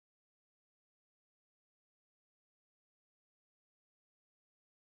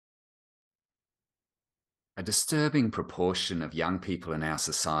A disturbing proportion of young people in our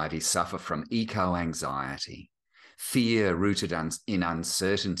society suffer from eco-anxiety, fear rooted in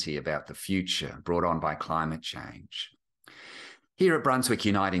uncertainty about the future brought on by climate change. Here at Brunswick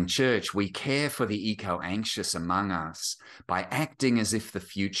Uniting Church, we care for the eco-anxious among us by acting as if the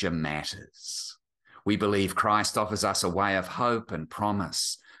future matters. We believe Christ offers us a way of hope and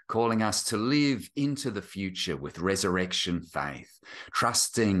promise, calling us to live into the future with resurrection faith,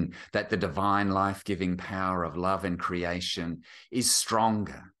 trusting that the divine life-giving power of love and creation is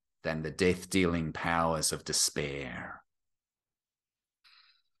stronger than the death-dealing powers of despair.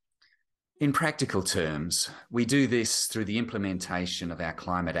 In practical terms, we do this through the implementation of our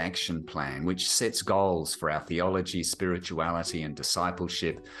Climate Action Plan, which sets goals for our theology, spirituality and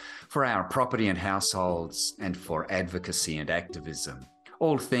discipleship, for our property and households, and for advocacy and activism,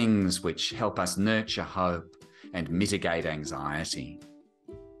 all things which help us nurture hope and mitigate anxiety.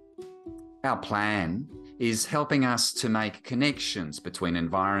 Our plan is helping us to make connections between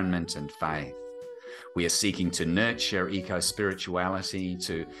environment and faith. We are seeking to nurture eco-spirituality,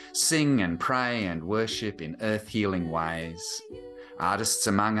 to sing and pray and worship in earth-healing ways. Artists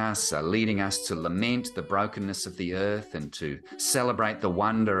among us are leading us to lament the brokenness of the earth and to celebrate the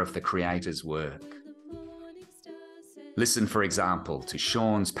wonder of the Creator's work. Listen, for example, to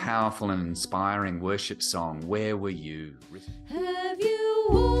Sean's powerful and inspiring worship song, "Where Were You?" Have you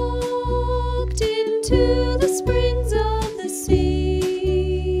walked into the springs of the sea?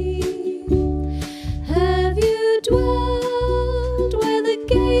 Have you dwelled where the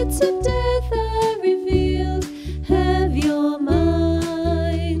gates of death are revealed? Have your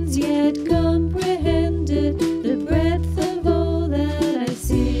minds yet comprehended the breadth of all that I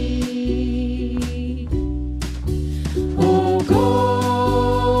see? Oh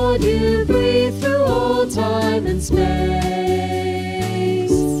God, you breathe through all time and space.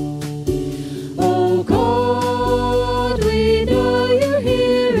 Oh God, we know you're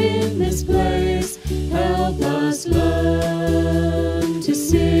here in this place. Help us learn to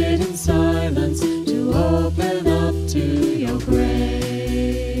sit in silence, to open up to your grace.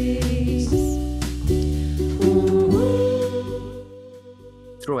 Ooh.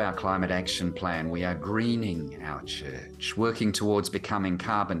 Through our Climate Action Plan, we are greening our church, working towards becoming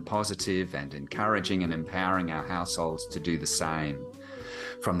carbon positive and encouraging and empowering our households to do the same.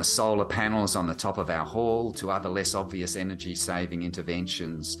 From the solar panels on the top of our hall to other less obvious energy-saving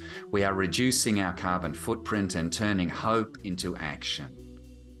interventions, we are reducing our carbon footprint and turning hope into action.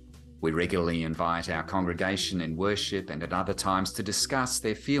 We regularly invite our congregation in worship and at other times to discuss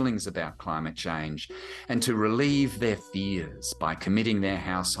their feelings about climate change and to relieve their fears by committing their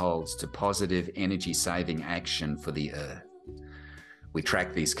households to positive energy-saving action for the earth. We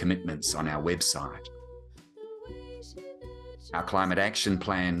track these commitments on our website. Our Climate Action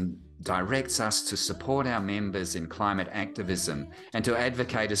Plan directs us to support our members in climate activism and to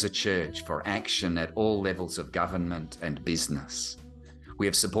advocate as a church for action at all levels of government and business. We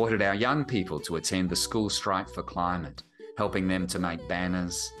have supported our young people to attend the School Strike for Climate, helping them to make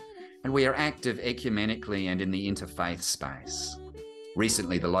banners, and we are active ecumenically and in the interfaith space.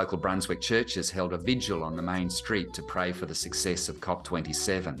 Recently, the local Brunswick churches held a vigil on the main street to pray for the success of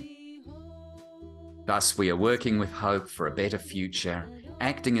COP27. Thus, we are working with hope for a better future,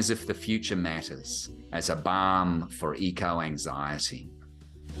 acting as if the future matters, as a balm for eco-anxiety.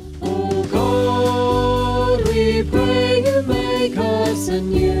 Oh God, we pray you make us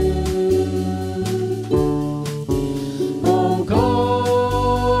anew. Oh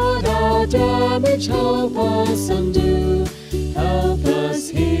God, our damage help us undo. Help us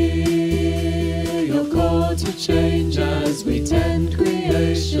hear your call to change as we tend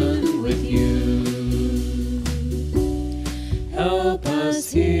creation with you. Help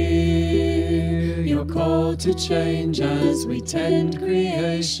us hear your call to change as we tend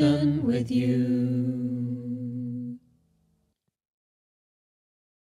creation with you.